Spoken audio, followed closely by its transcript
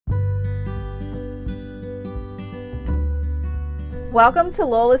Welcome to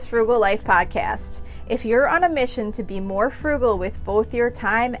Lola's Frugal Life Podcast. If you're on a mission to be more frugal with both your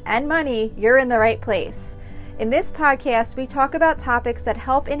time and money, you're in the right place. In this podcast, we talk about topics that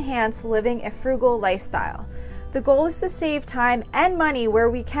help enhance living a frugal lifestyle. The goal is to save time and money where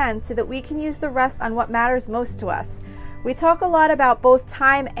we can so that we can use the rest on what matters most to us. We talk a lot about both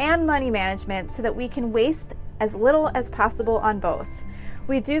time and money management so that we can waste as little as possible on both.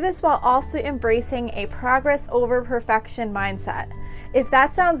 We do this while also embracing a progress over perfection mindset. If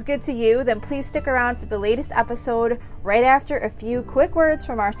that sounds good to you, then please stick around for the latest episode right after a few quick words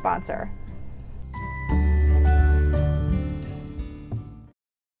from our sponsor.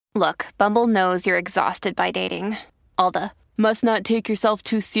 Look, Bumble knows you're exhausted by dating. All the must not take yourself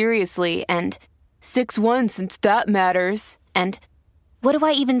too seriously and 6'1" since that matters. And what do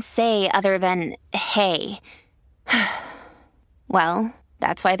I even say other than hey? Well,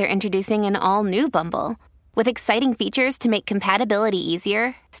 that's why they're introducing an all-new Bumble with exciting features to make compatibility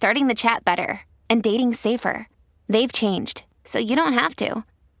easier, starting the chat better, and dating safer. They've changed, so you don't have to.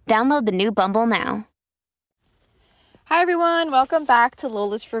 Download the new Bumble now. Hi everyone, welcome back to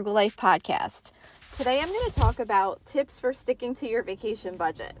Lola's Frugal Life Podcast. Today I'm going to talk about tips for sticking to your vacation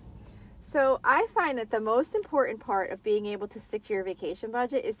budget. So I find that the most important part of being able to stick to your vacation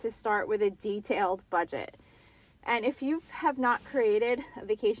budget is to start with a detailed budget. And if you have not created a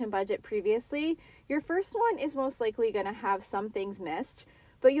vacation budget previously, your first one is most likely going to have some things missed,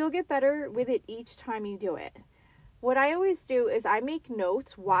 but you'll get better with it each time you do it. What I always do is I make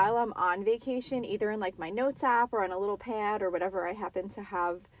notes while I'm on vacation, either in like my notes app or on a little pad or whatever I happen to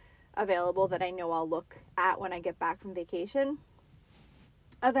have available that I know I'll look at when I get back from vacation,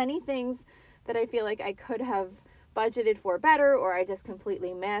 of any things that I feel like I could have budgeted for better or I just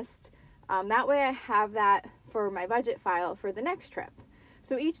completely missed. That way I have that for my budget file for the next trip.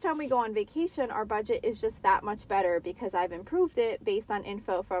 So each time we go on vacation, our budget is just that much better because I've improved it based on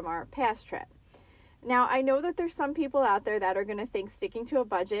info from our past trip. Now, I know that there's some people out there that are going to think sticking to a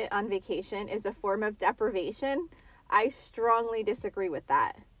budget on vacation is a form of deprivation. I strongly disagree with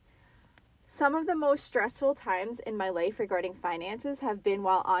that. Some of the most stressful times in my life regarding finances have been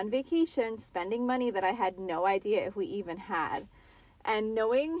while on vacation, spending money that I had no idea if we even had. And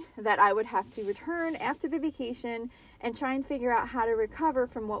knowing that I would have to return after the vacation and try and figure out how to recover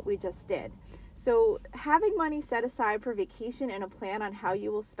from what we just did. So having money set aside for vacation and a plan on how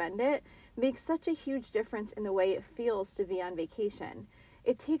you will spend it makes such a huge difference in the way it feels to be on vacation.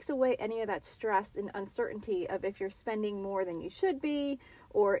 It takes away any of that stress and uncertainty of if you're spending more than you should be,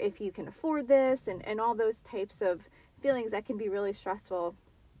 or if you can afford this, and all those types of feelings that can be really stressful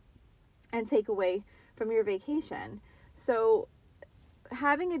and take away from your vacation. So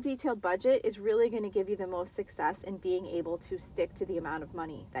having a detailed budget is really going to give you the most success in being able to stick to the amount of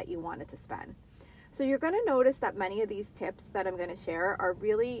money that you wanted to spend. So you're going to notice that many of these tips that I'm going to share are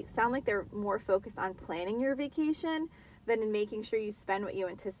really sound like they're more focused on planning your vacation than in making sure you spend what you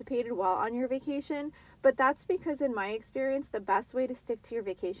anticipated while on your vacation. But that's because in my experience, the best way to stick to your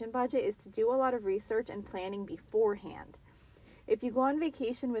vacation budget is to do a lot of research and planning beforehand. If you go on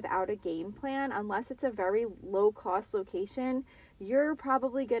vacation without a game plan, unless it's a very low cost location, you're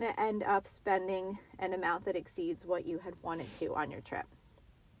probably going to end up spending an amount that exceeds what you had wanted to on your trip.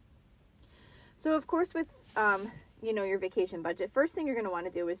 So of course with your vacation budget, first thing you're going to want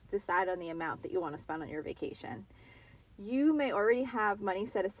to do is decide on the amount that you want to spend on your vacation. You may already have money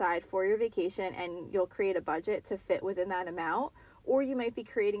set aside for your vacation and you'll create a budget to fit within that amount, or you might be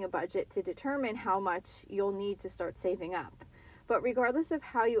creating a budget to determine how much you'll need to start saving up. But regardless of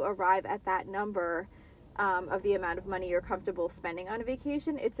how you arrive at that number of the amount of money you're comfortable spending on a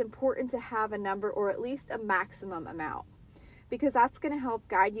vacation, it's important to have a number or at least a maximum amount, because that's going to help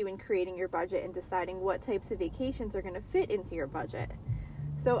guide you in creating your budget and deciding what types of vacations are going to fit into your budget.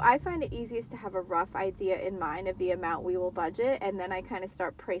 So I find it easiest to have a rough idea in mind of the amount we will budget, and then I kind of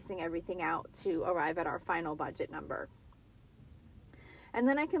start pricing everything out to arrive at our final budget number. And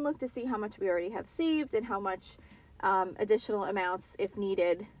then I can look to see how much we already have saved and how much additional amounts, if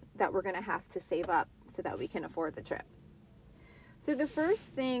needed, that we're going to have to save up so that we can afford the trip. So the first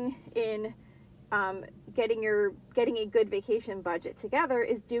thing in getting a good vacation budget together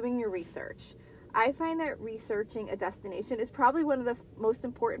is doing your research. I find that researching a destination is probably one of the most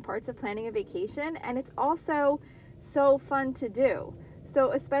important parts of planning a vacation, and it's also so fun to do.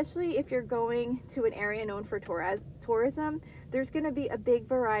 So especially if you're going to an area known for tourism, there's going to be a big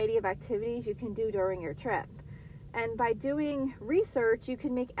variety of activities you can do during your trip. And by doing research, you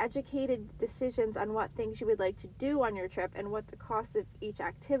can make educated decisions on what things you would like to do on your trip and what the cost of each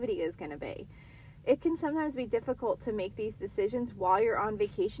activity is going to be. it can sometimes be difficult to make these decisions while you're on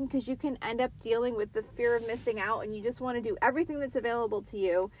vacation, because you can end up dealing with the fear of missing out, and you just want to do everything that's available to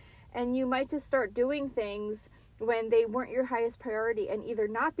you, and you might just start doing things when they weren't your highest priority, and either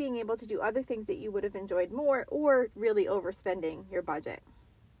not being able to do other things that you would have enjoyed more, or really overspending your budget.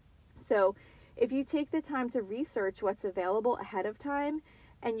 So if you take the time to research what's available ahead of time,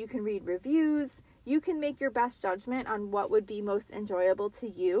 and you can read reviews, you can make your best judgment on what would be most enjoyable to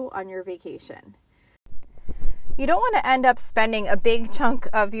you on your vacation. You don't want to end up spending a big chunk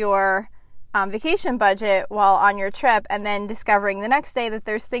of your vacation budget while on your trip, and then discovering the next day that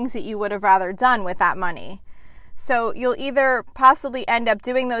there's things that you would have rather done with that money. So you'll either possibly end up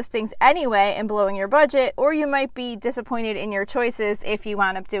doing those things anyway and blowing your budget, or you might be disappointed in your choices if you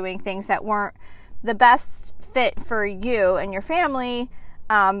wound up doing things that weren't the best fit for you and your family,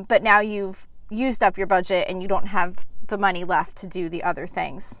 but now you've used up your budget and you don't have the money left to do the other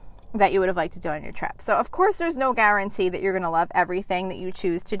things that you would have liked to do on your trip. So of course there's no guarantee that you're going to love everything that you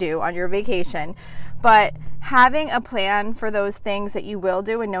choose to do on your vacation, but having a plan for those things that you will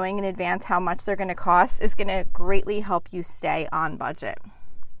do and knowing in advance how much they're going to cost is going to greatly help you stay on budget.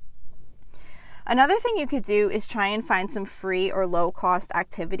 Another thing you could do is try and find some free or low cost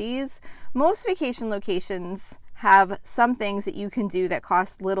activities. Most vacation locations have some things that you can do that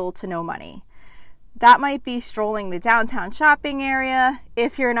cost little to no money. That might be strolling the downtown shopping area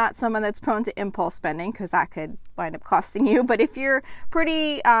if you're not someone that's prone to impulse spending, because that could wind up costing you. But if you're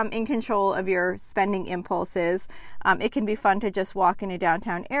pretty in control of your spending impulses, it can be fun to just walk in a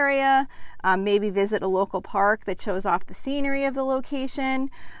downtown area, maybe visit a local park that shows off the scenery of the location.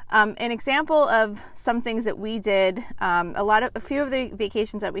 An example of some things that we did, a few of the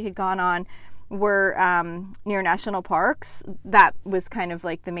vacations that we had gone on were near national parks. That was kind of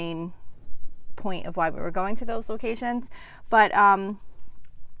like the main point of why we were going to those locations. But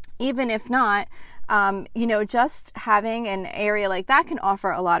even if not, just having an area like that can offer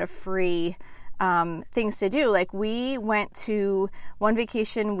a lot of free things to do. Like one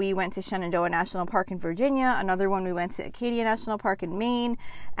vacation, we went to Shenandoah National Park in Virginia. Another one, we went to Acadia National Park in Maine.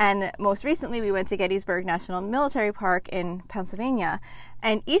 And most recently, we went to Gettysburg National Military Park in Pennsylvania.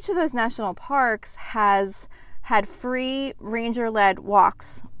 And each of those national parks has had free ranger-led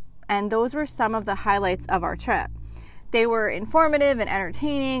walks. And those were some of the highlights of our trip. They were informative and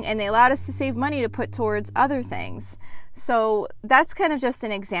entertaining, and they allowed us to save money to put towards other things. So that's kind of just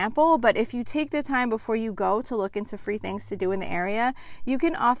an example, but if you take the time before you go to look into free things to do in the area, you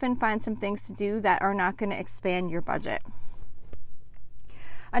can often find some things to do that are not going to expand your budget.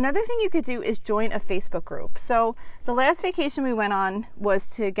 Another thing you could do is join a Facebook group. So the last vacation we went on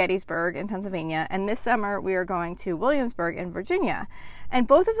was to Gettysburg in Pennsylvania, and this summer we are going to Williamsburg in Virginia. And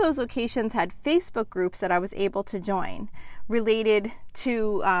both of those locations had Facebook groups that I was able to join related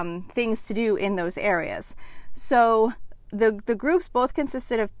to things to do in those areas. So the groups both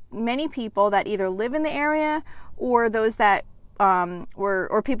consisted of many people that either live in the area or those that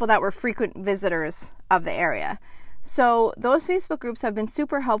were people that were frequent visitors of the area. So those Facebook groups have been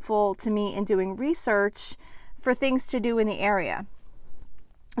super helpful to me in doing research for things to do in the area.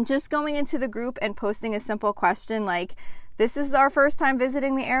 Just going into the group and posting a simple question like, "This is our first time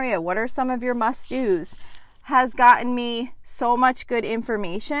visiting the area. What are some of your must-dos?" has gotten me so much good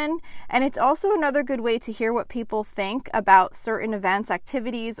information. And it's also another good way to hear what people think about certain events,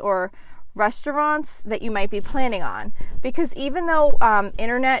 activities, or restaurants that you might be planning on. Because even though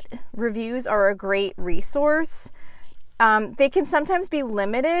internet reviews are a great resource, they can sometimes be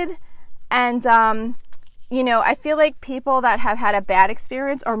limited. And, I feel like people that have had a bad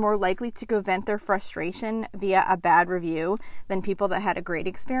experience are more likely to go vent their frustration via a bad review than people that had a great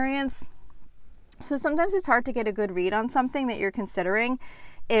experience. So sometimes it's hard to get a good read on something that you're considering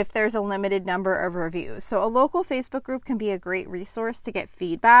if there's a limited number of reviews. So a local Facebook group can be a great resource to get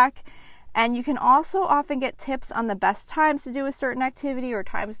feedback. And you can also often get tips on the best times to do a certain activity or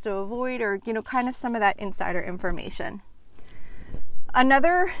times to avoid, or, kind of some of that insider information.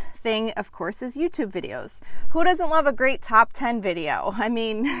 Another thing, of course, is YouTube videos. Who doesn't love a great top 10 video? I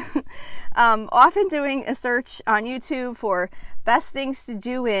mean, often doing a search on YouTube for best things to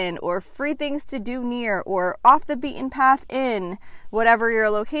do in, or free things to do near, or off the beaten path in, whatever your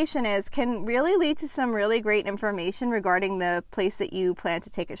location is, can really lead to some really great information regarding the place that you plan to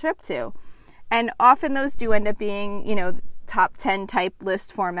take a trip to. And often those do end up being, top 10 type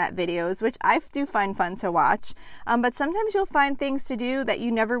list format videos, which I do find fun to watch. But sometimes you'll find things to do that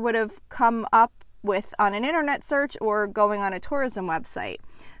you never would have come up with on an internet search or going on a tourism website.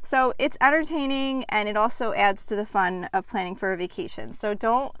 So it's entertaining, and it also adds to the fun of planning for a vacation. So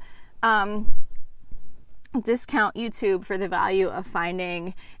don't discount YouTube for the value of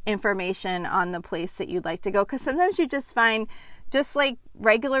finding information on the place that you'd like to go. Because sometimes you just find just like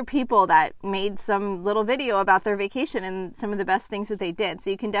regular people that made some little video about their vacation and some of the best things that they did. So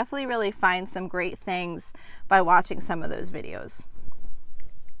you can definitely really find some great things by watching some of those videos.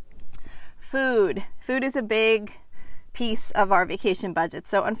 Food is a big piece of our vacation budget.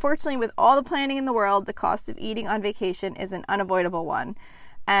 So unfortunately, with all the planning in the world, the cost of eating on vacation is an unavoidable one.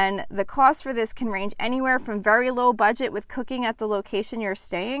 And the cost for this can range anywhere from very low budget with cooking at the location you're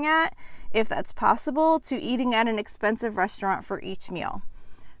staying at, if that's possible, to eating at an expensive restaurant for each meal.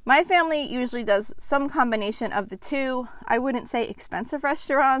 My family usually does some combination of the two. I wouldn't say expensive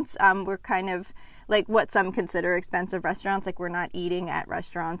restaurants. We're kind of like what some consider expensive restaurants. Like, we're not eating at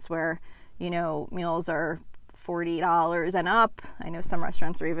restaurants where, meals are $40 and up. I know some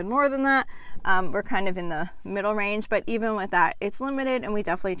restaurants are even more than that. We're kind of in the middle range, but even with that, it's limited, and we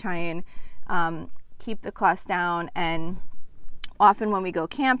definitely try and keep the cost down. And often when we go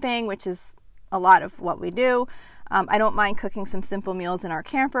camping, which is a lot of what we do, I don't mind cooking some simple meals in our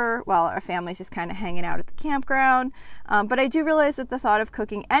camper while our family's just kind of hanging out at the campground. But I do realize that the thought of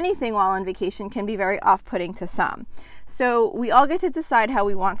cooking anything while on vacation can be very off-putting to some. So we all get to decide how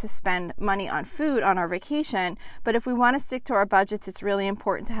we want to spend money on food on our vacation. But if we want to stick to our budgets, it's really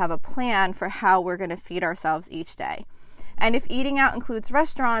important to have a plan for how we're going to feed ourselves each day. And if eating out includes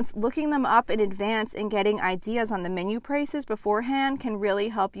restaurants, looking them up in advance and getting ideas on the menu prices beforehand can really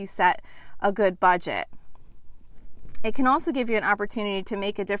help you set a good budget. It can also give you an opportunity to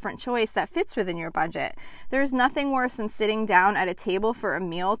make a different choice that fits within your budget. There's nothing worse than sitting down at a table for a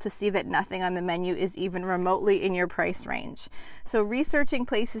meal to see that nothing on the menu is even remotely in your price range. So researching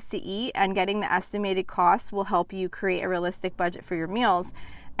places to eat and getting the estimated costs will help you create a realistic budget for your meals.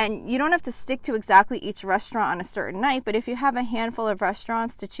 And you don't have to stick to exactly each restaurant on a certain night, but if you have a handful of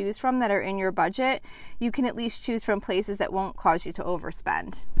restaurants to choose from that are in your budget, you can at least choose from places that won't cause you to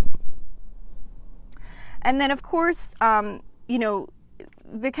overspend. And then, of course,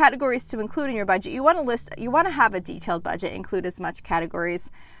 the categories to include in your budget, you want to have a detailed budget, include as much categories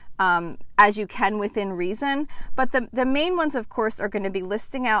as you can within reason. But the main ones, of course, are going to be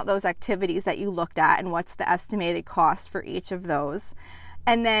listing out those activities that you looked at and what's the estimated cost for each of those.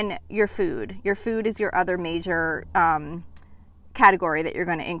 And then your food. Your food is your other major category that you're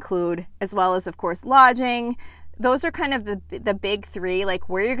going to include, as well as, of course, lodging. Those are kind of the big three, like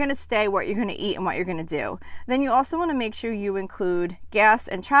where you're going to stay, what you're going to eat, and what you're going to do. Then you also want to make sure you include gas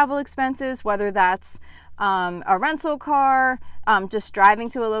and travel expenses, whether that's a rental car, just driving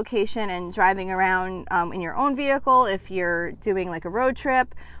to a location and driving around in your own vehicle if you're doing like a road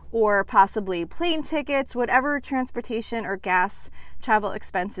trip, or possibly plane tickets, whatever transportation or gas travel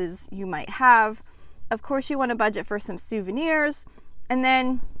expenses you might have. Of course, you want to budget for some souvenirs, and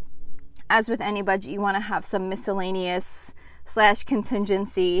then, as with any budget, you want to have some miscellaneous /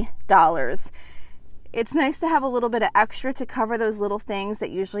 contingency dollars. It's nice to have a little bit of extra to cover those little things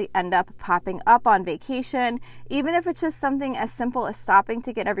that usually end up popping up on vacation, even if it's just something as simple as stopping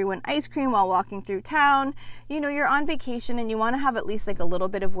to get everyone ice cream while walking through town. You're on vacation and you want to have at least like a little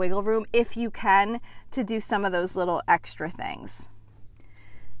bit of wiggle room, if you can, to do some of those little extra things.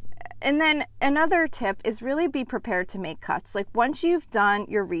 And then another tip is really be prepared to make cuts. Like, once you've done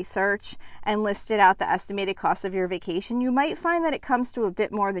your research and listed out the estimated cost of your vacation, you might find that it comes to a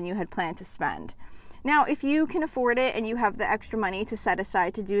bit more than you had planned to spend. Now, if you can afford it and you have the extra money to set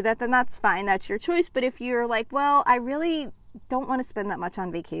aside to do that, then that's fine. That's your choice. But if you're like, well, I really don't want to spend that much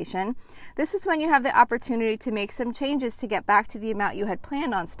on vacation, this is when you have the opportunity to make some changes to get back to the amount you had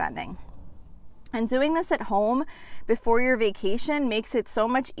planned on spending. And doing this at home before your vacation makes it so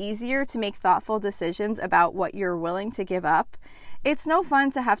much easier to make thoughtful decisions about what you're willing to give up. It's no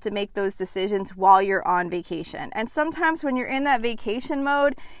fun to have to make those decisions while you're on vacation. And sometimes when you're in that vacation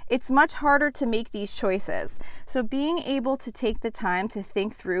mode, it's much harder to make these choices. So being able to take the time to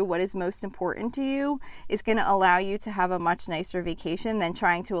think through what is most important to you is going to allow you to have a much nicer vacation than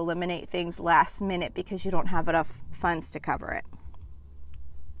trying to eliminate things last minute because you don't have enough funds to cover it.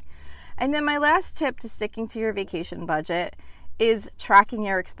 And then my last tip to sticking to your vacation budget is tracking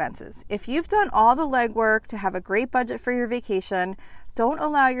your expenses. If you've done all the legwork to have a great budget for your vacation, don't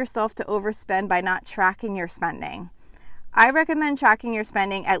allow yourself to overspend by not tracking your spending. I recommend tracking your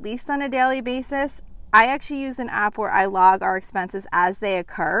spending at least on a daily basis. I actually use an app where I log our expenses as they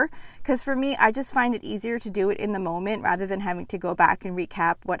occur, because for me, I just find it easier to do it in the moment rather than having to go back and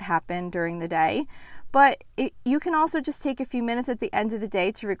recap what happened during the day. But you can also just take a few minutes at the end of the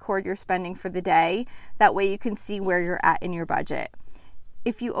day to record your spending for the day. That way you can see where you're at in your budget.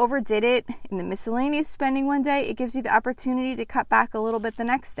 if you overdid it in the miscellaneous spending one day, it gives you the opportunity to cut back a little bit the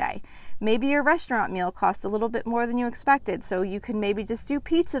next day. Maybe your restaurant meal cost a little bit more than you expected, so you can maybe just do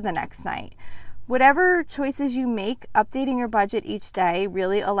pizza the next night. Whatever choices you make, updating your budget each day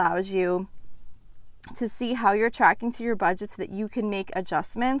really allows you to see how you're tracking to your budget so that you can make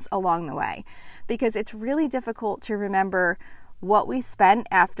adjustments along the way. Because it's really difficult to remember what we spent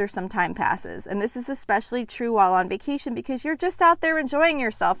after some time passes. And this is especially true while on vacation because you're just out there enjoying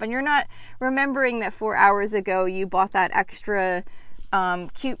yourself and you're not remembering that 4 hours ago you bought that extra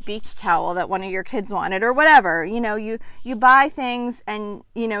cute beach towel that one of your kids wanted or whatever. You buy things and,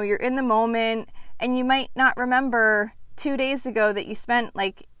 you're in the moment and you might not remember 2 days ago that you spent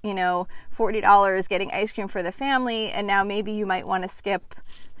 $40 getting ice cream for the family, and now maybe you might want to skip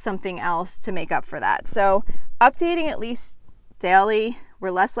something else to make up for that. So updating at least daily,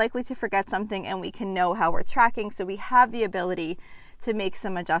 we're less likely to forget something and we can know how we're tracking, so we have the ability to make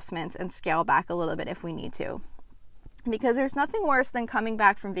some adjustments and scale back a little bit if we need to. Because there's nothing worse than coming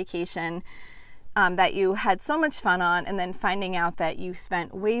back from vacation that you had so much fun on and then finding out that you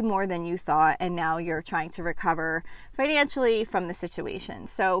spent way more than you thought and now you're trying to recover financially from the situation.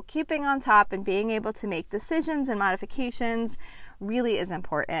 So keeping on top and being able to make decisions and modifications really is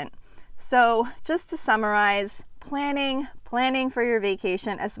important. So just to summarize, planning for your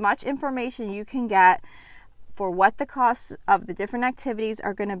vacation, as much information you can get for what the costs of the different activities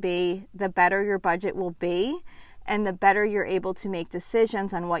are going to be, the better your budget will be and the better you're able to make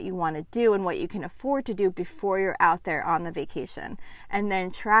decisions on what you want to do and what you can afford to do before you're out there on the vacation. And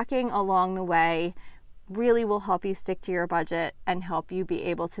then tracking along the way really will help you stick to your budget and help you be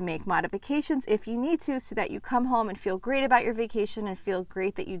able to make modifications if you need to, so that you come home and feel great about your vacation and feel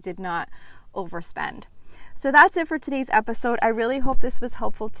great that you did not overspend. So that's it for today's episode. I really hope this was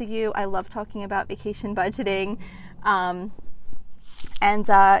helpful to you. I love talking about vacation budgeting.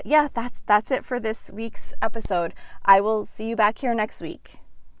 That's it for this week's episode. I will see you back here next week.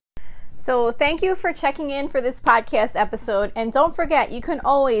 So thank you for checking in for this podcast episode. And don't forget, you can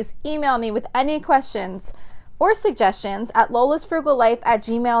always email me with any questions or suggestions at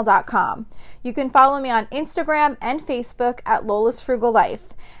lolasfrugallife@gmail.com. You can follow me on Instagram and Facebook at lolasfrugallife.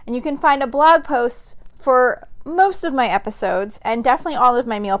 And you can find a blog post for most of my episodes and definitely all of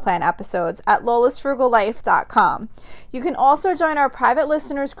my meal plan episodes at lolasfrugallife.com. You can also join our private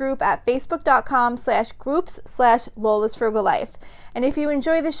listeners group at facebook.com/groups/lolasfrugallife. And if you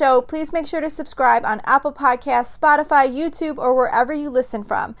enjoy the show, please make sure to subscribe on Apple Podcasts, Spotify, YouTube, or wherever you listen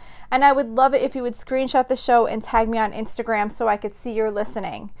from. And I would love it if you would screenshot the show and tag me on Instagram so I could see you're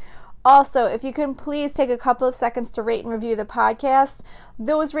listening. Also, if you can please take a couple of seconds to rate and review the podcast.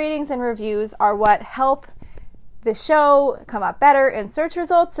 Those ratings and reviews are what help the show come up better in search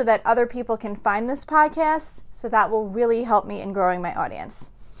results so that other people can find this podcast. So that will really help me in growing my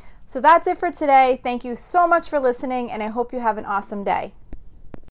audience. So that's it for today. Thank you so much for listening, and I hope you have an awesome day.